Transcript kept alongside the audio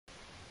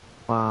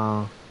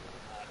Wow.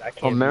 I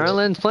can't Oh, do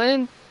Maryland's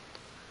playing?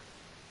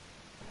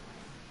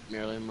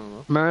 Maryland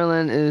Monroe.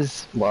 Maryland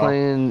is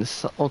playing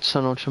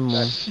Ultra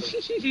Moon.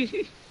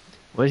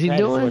 What is he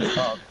doing?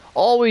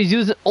 Always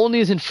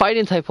using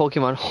fighting type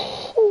Pokemon.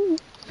 Oh,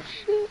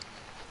 shit.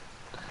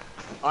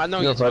 Oh, I know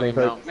you're talking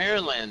about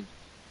Maryland.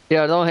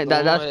 Yeah, don't hate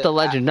that. That's the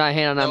legend. Not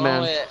hate on that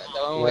man. The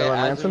one with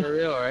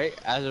Azumarill, right?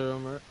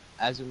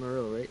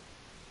 Azumarill, right?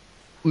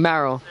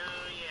 Marrow.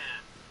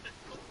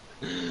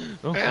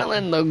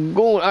 Maryland Lagoon.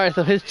 Alright,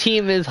 so his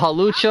team is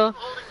Halucha,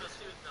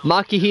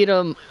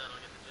 Makihita,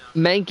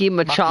 Mankey,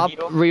 Machop,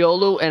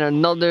 Riolu, and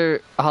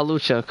another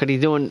Halucha, because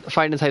he's doing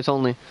fighting types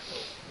only.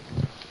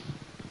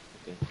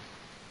 Okay.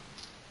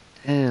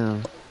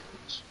 Damn.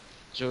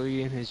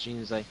 Joey and his gene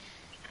is like,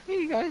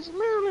 hey guys,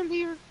 Maryland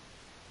here.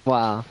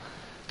 Wow.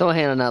 Don't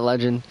hate on that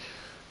legend.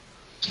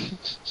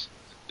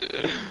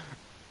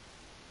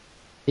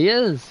 He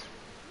is.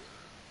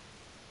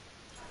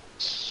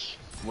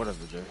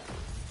 Whatever, Joey.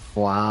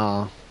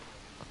 Wow.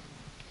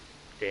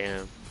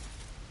 Damn.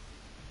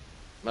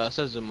 But it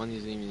says the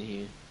money's even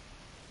here.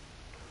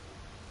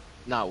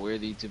 Not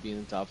worthy to be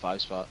in the top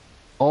 5 spot.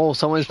 Oh,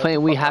 someone's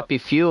playing We Happy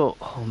Few.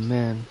 Oh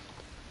man.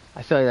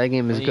 I feel like that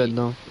game is good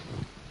though.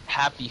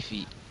 Happy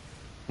Feet.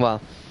 Wow.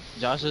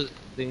 Josh didn't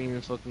even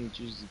fucking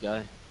choose the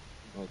guy.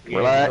 Okay.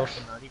 Relax.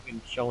 Not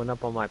even showing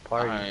up on my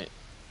party. Alright.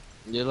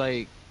 You're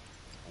like,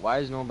 why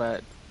is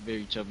Nomad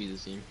very chubby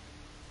this team?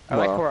 I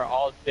like we're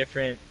all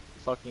different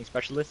fucking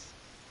specialists.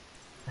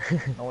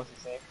 Know what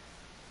to say?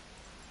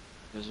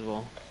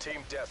 Visible.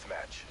 Team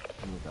deathmatch.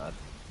 Oh my god.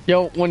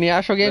 Yo, when the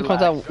actual game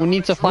comes out, we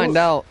need to find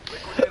out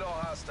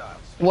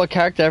what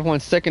character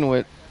everyone's sticking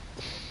with.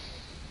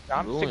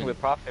 I'm sticking with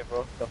Prophet,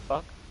 bro. The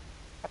fuck?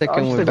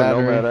 Sticking with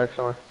Battery. Nomad,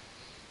 actually.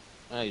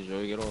 Hey,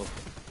 Joey, get off.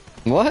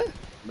 What?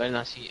 Better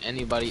not see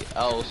anybody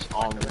else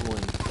on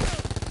Ruin.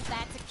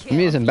 I'm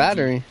using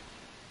Battery.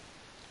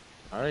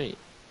 Alright,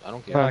 I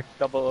don't care.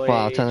 Double A,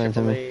 wow, tell that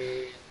to me.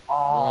 A.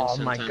 Oh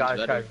my god,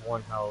 this guy's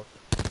 1 health.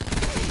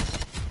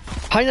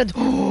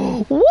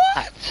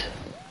 What?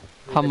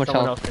 How much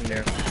someone health? else in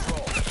there.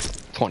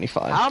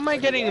 25. How am I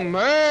getting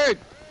murked?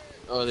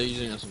 Oh, they're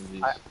using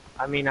SMGs.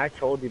 I mean, I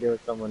told you there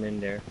was someone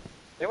in there.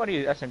 They want to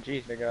use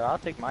SMGs, nigga. I'll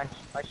take my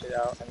shit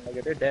out, and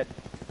nigga, they're dead.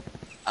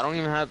 I don't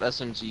even have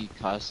SMG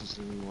classes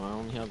anymore. I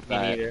only have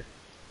that neither.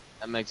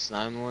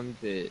 MX9 one,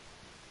 but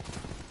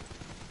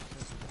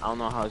I don't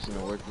know how it's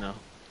gonna work now.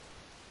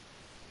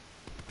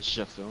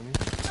 Should I film me?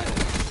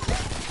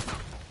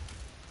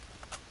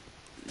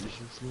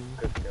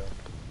 Good kill.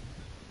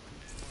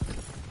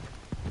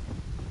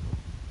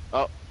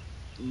 Oh,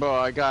 bro,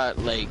 I got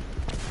like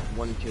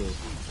 1 kill in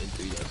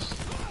 3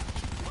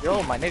 deaths.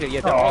 Yo, my nigga,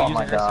 yeah, they're all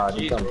using god,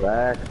 SMGs, you come bro.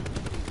 back.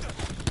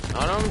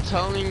 And I'm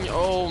telling you,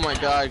 oh my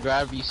god,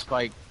 gravity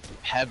spike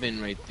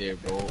heaven right there,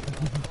 bro.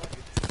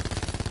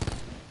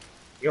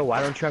 Yo,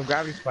 why don't you have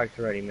gravity spikes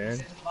already, man?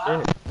 Shit.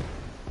 I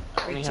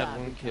only have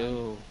 1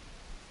 kill.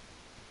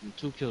 And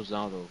 2 kills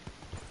now though.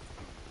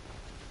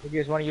 You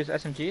guys want to use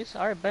SMGs?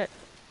 Alright, bet.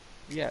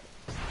 Yeah.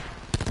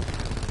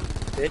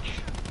 Bitch.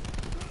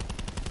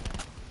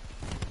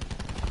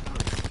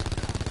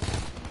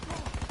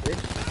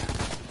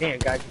 Bitch. Damn,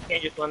 guys, you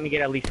can't just let me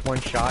get at least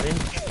 1 shot in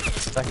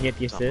so I can get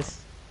the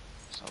assist.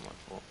 It's not my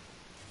fault.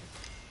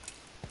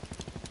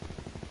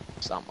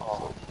 It's not my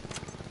fault.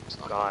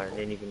 God, I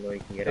didn't even know you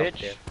can get up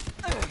there.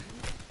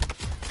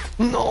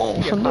 No,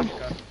 from the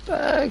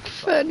back,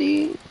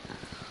 Fetty.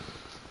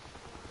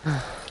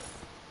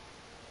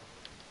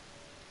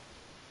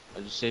 I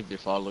just saved your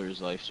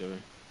follower's life,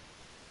 Joey.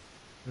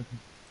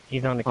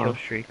 He's on the kill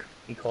streak.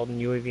 He called him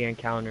UAV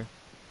encounter.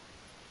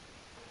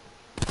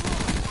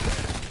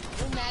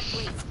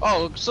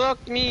 Oh,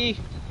 suck me!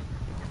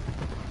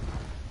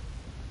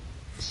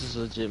 This is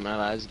legit my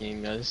last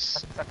game,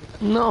 guys.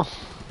 No.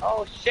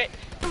 Oh shit!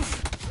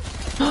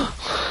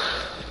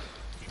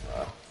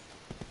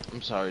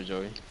 I'm sorry,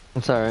 Joey.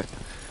 It's alright.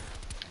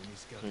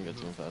 Couldn't get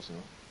to him fast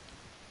enough.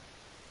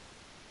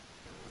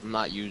 I'm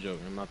not you, Joey.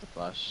 I'm not the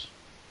Flash.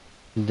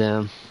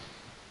 Damn.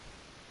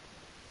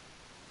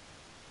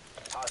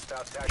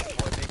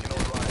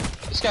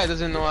 This guy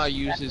doesn't know how to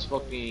use his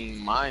fucking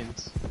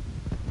minds.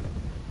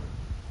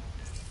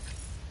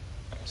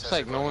 It's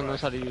like no one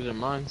knows how to use their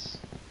minds.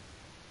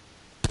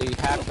 They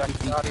have to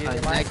be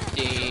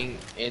connecting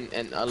in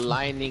an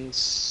aligning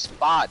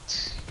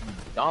spot.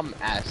 Dumb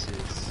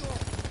asses.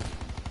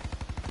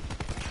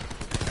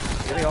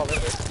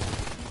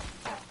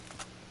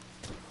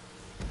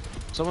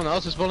 Someone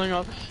else is pulling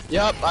up.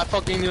 Yup, I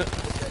fucking knew it.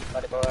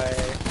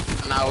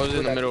 And I was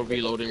in the middle of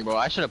reloading, bro.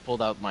 I should have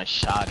pulled out my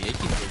shotty. I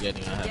keep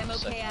forgetting I have a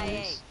second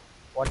place.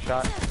 1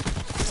 shot.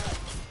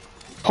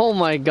 Oh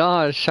my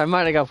gosh, I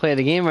might have got played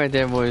the game right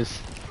there, boys.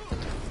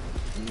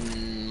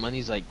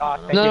 Money's like...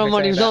 no,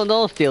 money,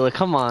 don't steal it,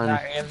 come on.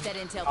 I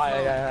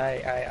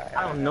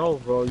don't know,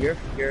 bro. You're...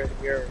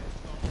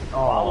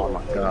 Oh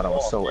my god, I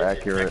was so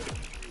accurate.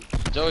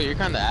 Joe, you're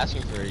kinda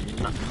asking for it. You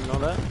know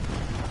that?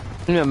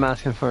 Yeah, I'm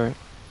asking for it.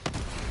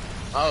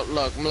 Oh,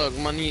 look,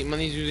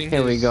 money's using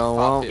Here we go,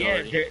 well.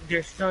 Yeah,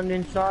 they're stunned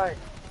inside.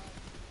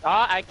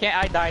 Ah, I can't.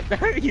 I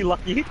died. You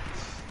lucky.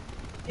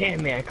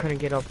 Damn man, I couldn't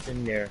get up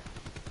in there.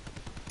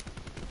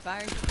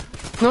 Fire.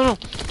 No, no.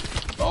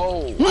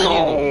 Oh,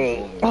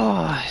 No. Oh,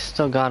 I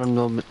still got him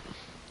though, but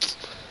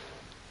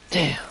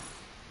damn.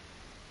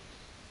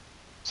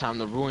 time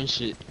to ruin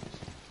shit.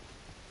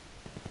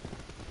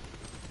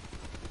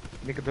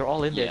 Nigga, they're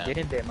all in there. Yeah. Get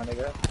in there, my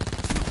nigga.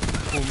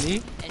 Who,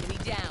 me? Enemy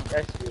down.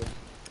 That's you.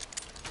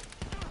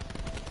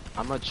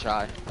 I'm gonna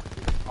try.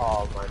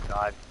 Oh my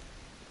god.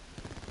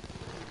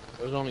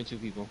 There's only 2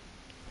 people.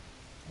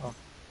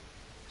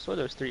 So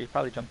there's 3. You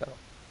probably jumped out.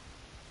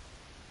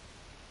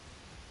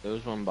 There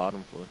was one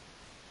bottom floor.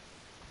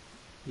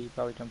 He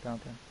probably jumped down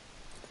then.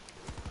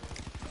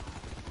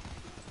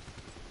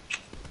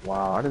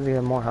 Wow, how does he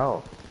have more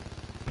health?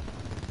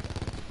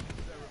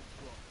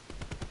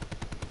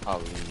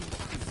 Probably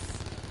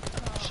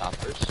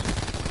shoppers.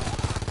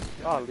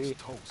 Golly.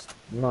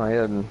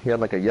 No, he had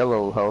like a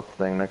yellow health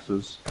thing next to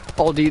his.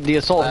 Oh, the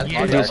assault,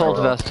 Yeah, the assault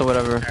bro. vest or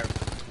whatever.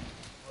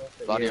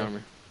 Body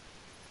armor.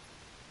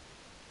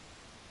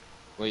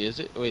 Wait, is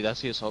it? Wait,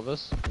 that's the assault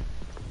vest?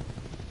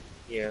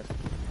 Yeah.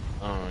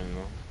 I don't really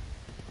know.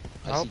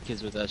 I Nope. see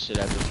kids with that shit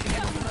at this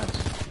community house.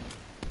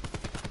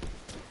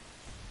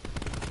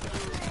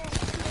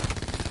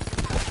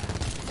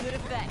 Good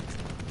effect.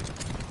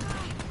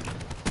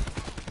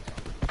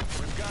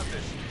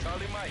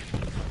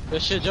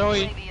 Good shit,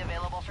 Joey. UAV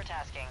available for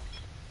tasking.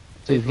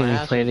 Please My give me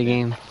ass play the was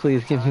game.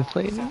 Please give me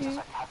play the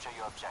game.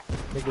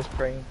 Niggas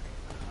praying.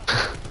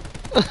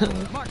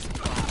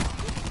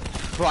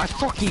 Bro, I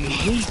fucking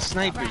hate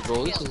snipers,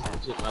 bro. This is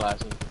legit my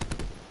last one.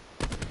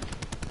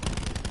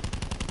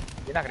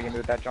 You're not gonna get me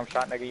with that jump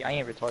shot, nigga. I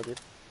ain't retarded.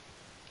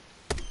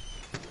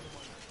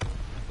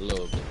 A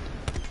little bit.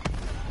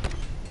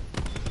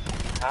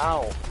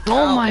 Ow. Oh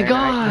Ow, my man,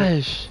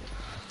 gosh.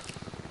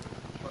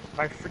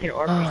 My freaking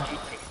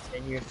RPG takes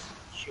 10 years to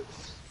shoot.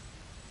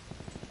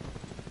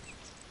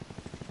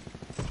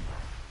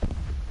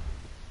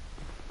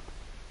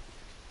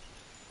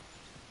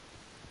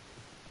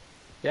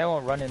 Yeah, I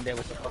won't run in there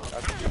with the fucking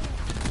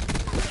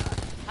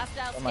RPG.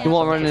 Hostile Come on. You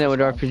won't run in there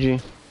Someone with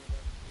RPG.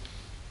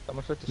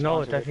 Someone switch to No,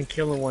 spawn it to it. doesn't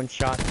kill in one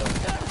shot though.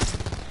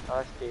 Oh,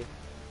 that's Steve.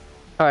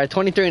 Alright,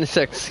 23 and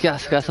 6.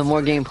 Yes, got some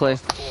more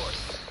gameplay.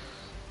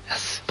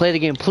 Yes, play the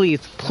game, please,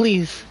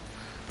 please.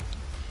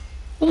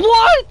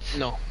 What?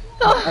 No.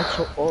 That's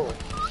so old.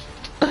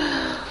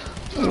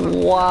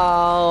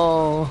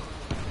 Wow.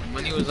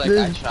 Money was like,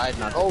 I tried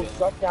not to. Oh, kill.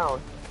 shut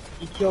down.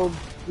 He killed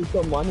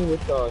money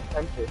with the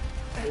sensor.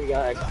 We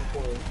got extra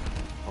points.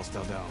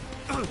 Hostile down.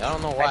 I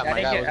don't know why I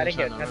my guy didn't wasn't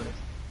get trying to run.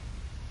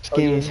 This Oh,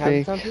 you game didn't is have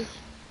fake. sensors?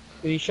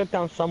 He shut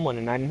down someone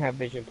and I didn't have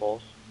vision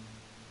pulse.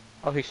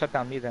 Oh, he shut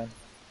down me then.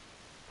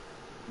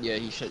 Yeah,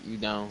 he shut you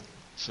down.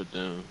 Shut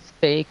down.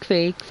 Fake,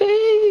 fake,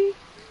 fake.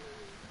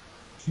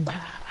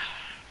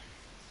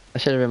 I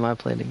should have been my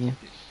play the game.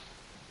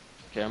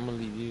 Okay, I'm gonna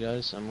leave you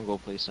guys. I'm gonna go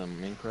play some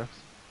Minecraft.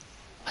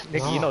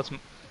 Nigga, you know it's...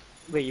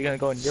 Wait, you gonna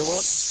go in your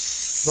world?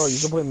 Bro, you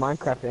can play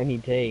Minecraft any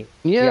day.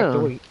 You have to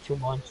Yeah. wait 2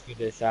 months to do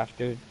this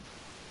after